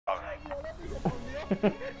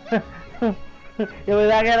Yo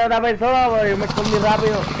pensaba que era una persona, pero yo me escondí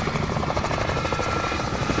rápido.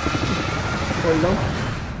 Perdón.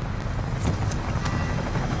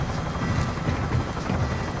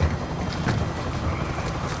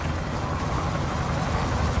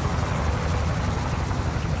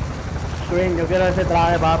 Bien, yo quiero ese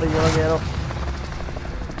traje, papi, yo lo quiero.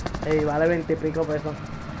 Ey, vale 20 y pico pesos.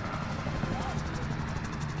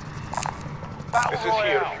 This is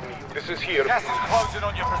here. This is here. Gas is closing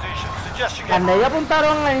on your position. Suggest you get... ¿Dónde ellos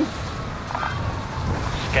apuntaron ahí?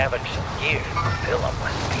 Scavenge some gear. Philip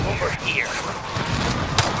must be over here.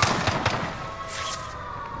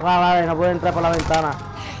 Vale, no puedo entrar por la ventana.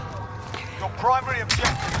 Your primary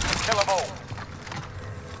objective is to kill them all.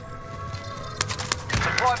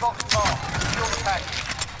 Supply box marked. Secure the package.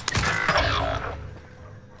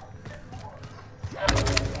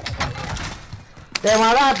 ¡Te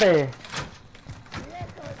mataste!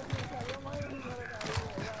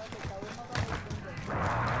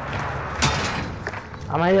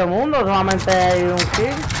 A medio mundo solamente hay un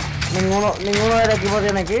kill. Ninguno del equipo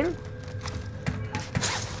tiene kill.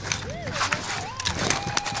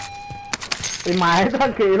 Y más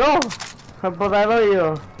tranquilo. El potato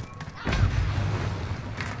yo.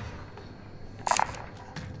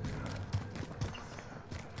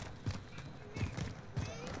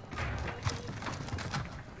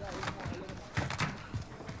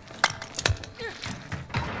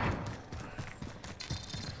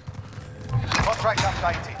 Contract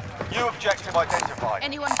updated. New objective identified.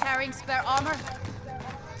 Anyone carrying spare armor?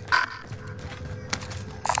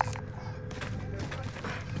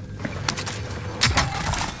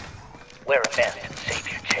 Wear a vest and save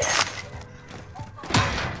your chest.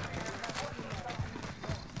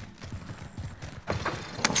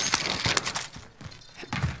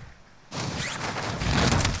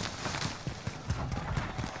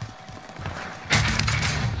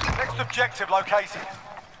 Next objective located.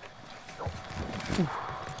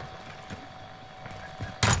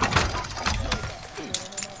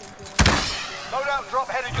 Loadout drop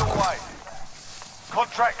headed your way.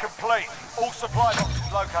 Contract complete. All supply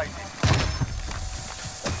boxes located.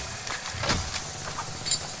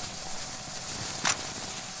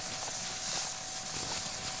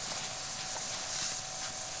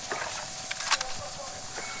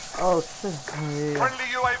 Oh shit. Yeah. Friendly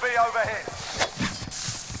UAV overhead.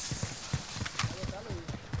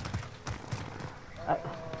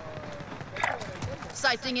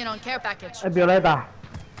 Sighting in on care package. Es Violeta.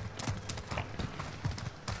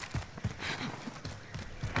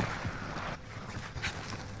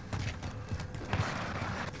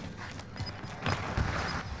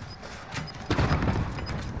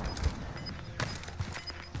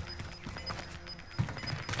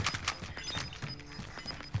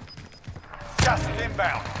 Gas is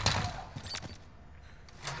inbound.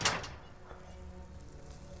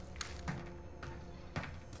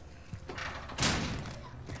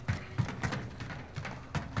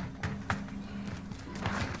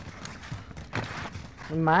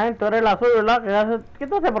 Man, tú eres el azul, ¿verdad? ¿Qué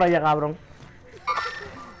tú haces por allá, cabrón?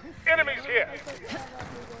 Enemies here.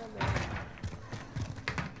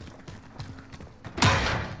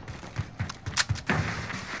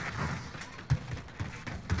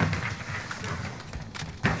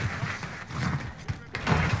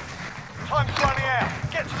 Time's running out.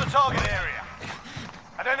 Get to the target area.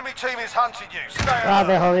 An enemy team is hunting you. Stay Ah,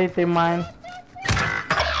 te alert. jodiste, man.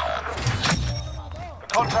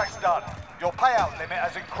 The contract's done. Your payout limit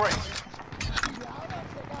has increased.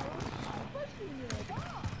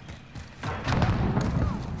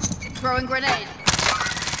 Throwing grenade.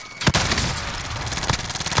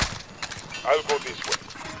 I'll go this way.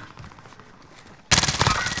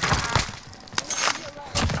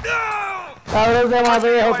 Cabrón, se mató y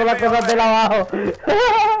dejó todas las cosas de abajo.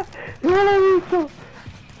 No lo he visto.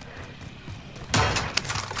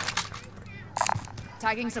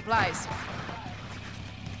 Tagging supplies.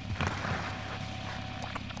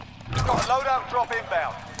 Got a loadout drop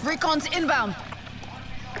inbound. Recon's inbound.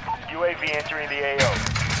 UAV entering the AO.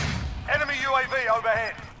 Enemy UAV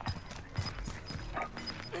overhead.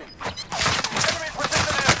 Enemy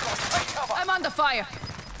precision aircraft. Take cover. I'm under fire.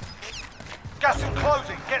 Gas is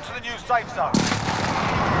closing. Get to the new safe zone.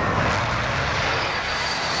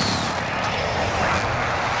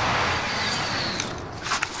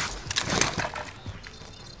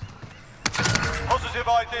 Positive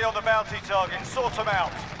ID on the bounty target. Sort them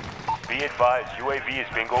out. Be advised, UAV is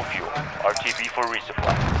bingo fuel. RTB for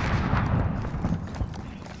resupply.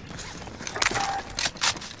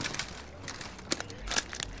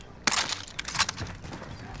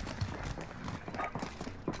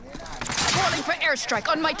 Calling for airstrike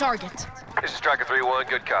on my target. This is Striker 3-1,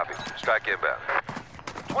 good copy. Strike inbound.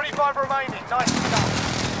 25 remaining. Nice stuff.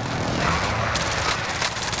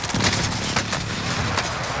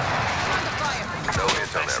 Under fire. No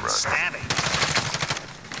hits on that run. Stabbing.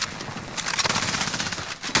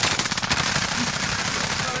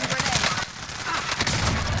 Throwing grenade.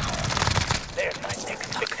 There's my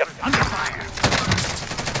next victim. Under fire.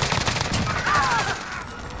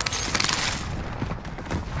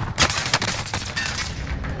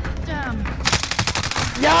 Damn.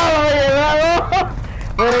 ¡Ya lo he llegado!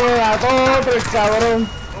 Pero me mató otro el cabrón.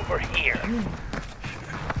 Over here.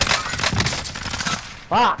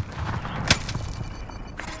 ¡Pa!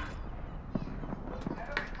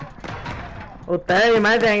 Ustedes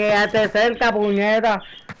más tienen que quedarte cerca, puñeta.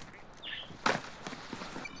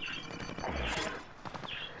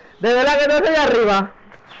 De verdad que no estoy arriba.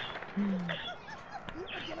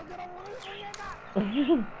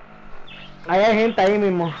 Ahí hay gente ahí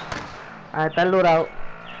mismo. Ahí está el Dorado.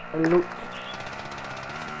 El loot.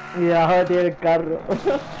 Y debajo de ti el carro.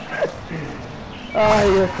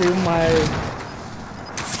 Ay, yo soy un maestro.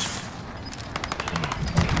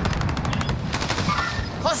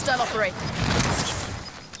 Hostile operator.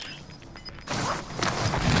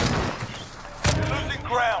 Losing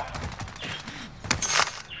ground.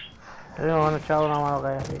 Me van a echar una mano que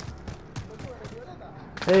hay aquí.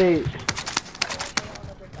 Sí.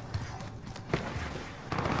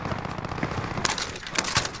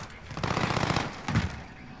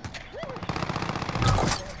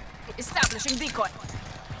 Establishing decoy.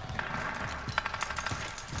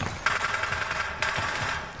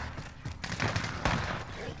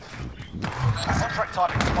 Contract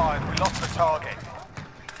time expired. We lost the target.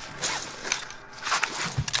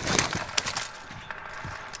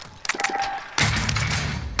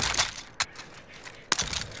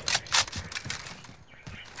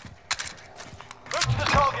 Move to the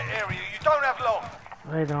target area. You don't have long.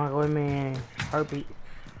 Ay, tengo que coger mi heartbeat.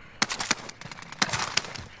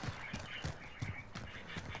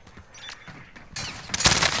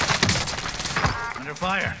 Under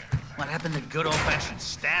fire. What happened to good old-fashioned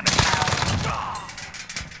stabbing?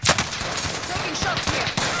 Taking shots here.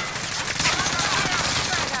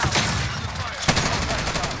 Frag out.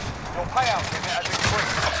 Your payout limit has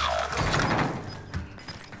increased.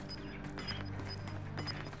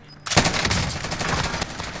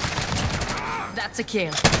 That's a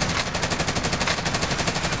kill.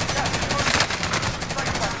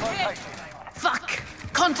 Fuck.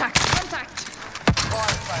 Contact. Contact.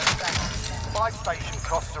 Fire station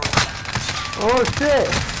costs are Oh shit.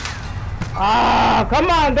 Ah,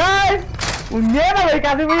 come on guys. Puñeta, me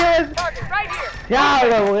casi me lleves.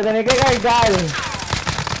 Diablo, porque tenía que cargar.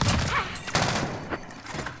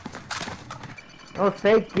 No,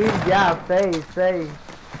 6 kills ya, 6.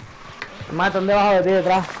 Mata, ¿dónde debajo de ti?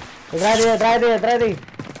 Detrás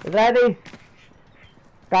de ti.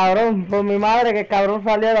 Cabrón, por mi madre que el cabrón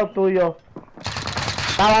salió de lo tuyo.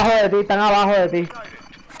 Está abajo de ti, están abajo de ti.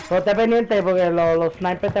 Pero esté pendiente porque los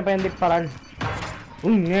snipers te pueden disparar.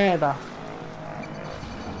 Puñeta.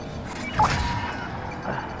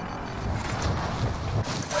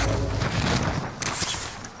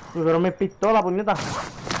 Pero mi pistola, puñeta.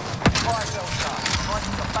 fire cell charge.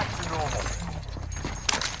 Prices are back to normal.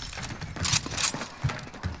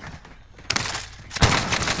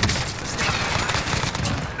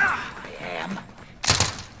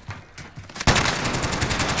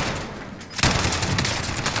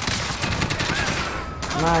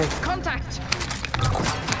 Nice. Contact.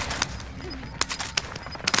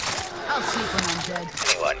 I'll sleep when I'm dead.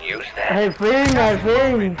 Anyone use that? Al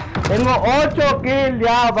fin. Tengo 8 kills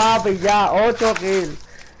ya, papi, ya, 8 kills.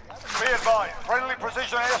 Be advised, friendly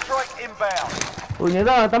precision airstrike inbound.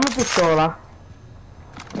 Puñeta, ¿dónde está mi pistola?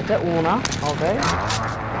 Esta es una, ok.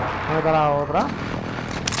 ¿Dónde está la otra?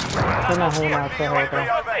 Esta no es una, esta es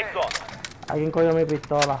otra. Take off. Alguien cogió mi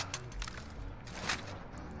pistola.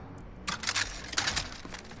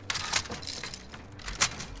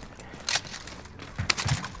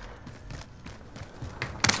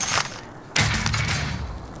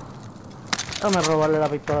 Déjame robarle la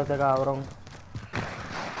pistola a este cabrón.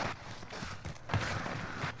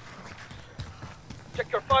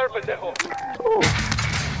 Check your fire, pendejo.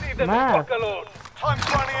 Leave them the Man. fuck alone. Time's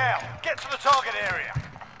running out. Get to the target area.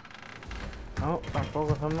 No,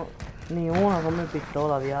 tampoco son ni una con mi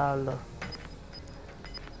pistola, diablo.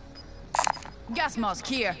 Gas mask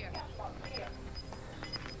here.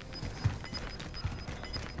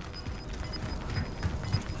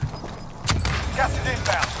 Gas is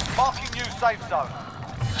inbound. Marking new safe zone.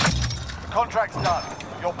 The contract's done.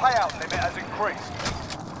 Your payout limit has increased.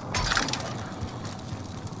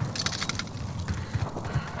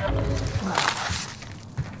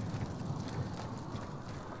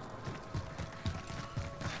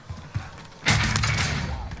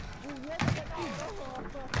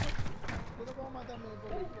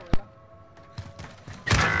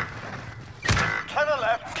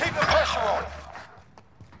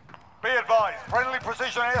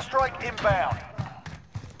 Precision airstrike inbound.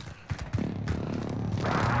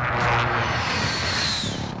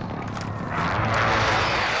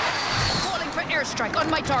 Calling for airstrike on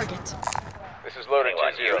my target. This is loader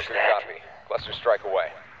 2-0. Good copy. Cluster strike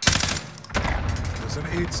away. There's an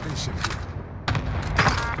aid station here.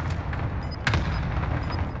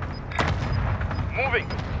 Moving.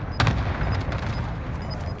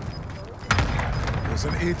 There's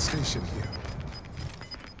an aid station here.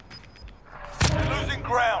 We're losing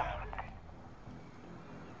ground.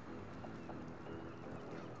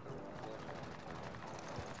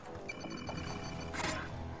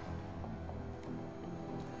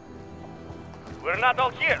 We're not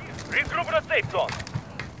all here. Regroup in a safe zone.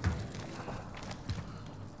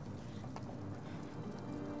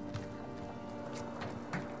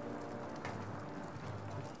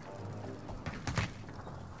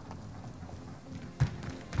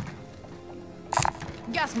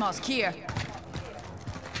 Gas mask here.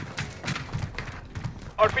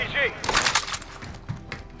 RPG.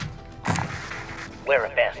 Wear a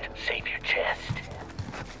vest. Save your chest.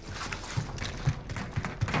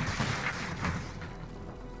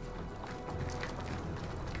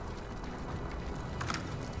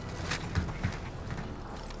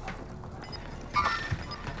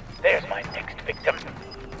 There's my next victim.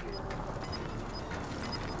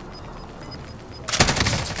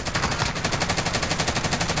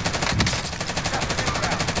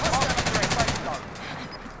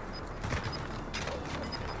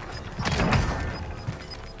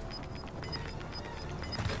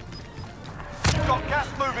 Got gas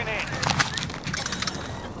moving in.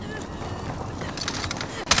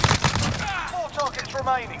 4 targets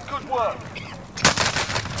remaining. Good work.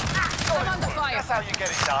 I'm under fire. That's how you get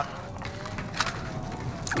it done.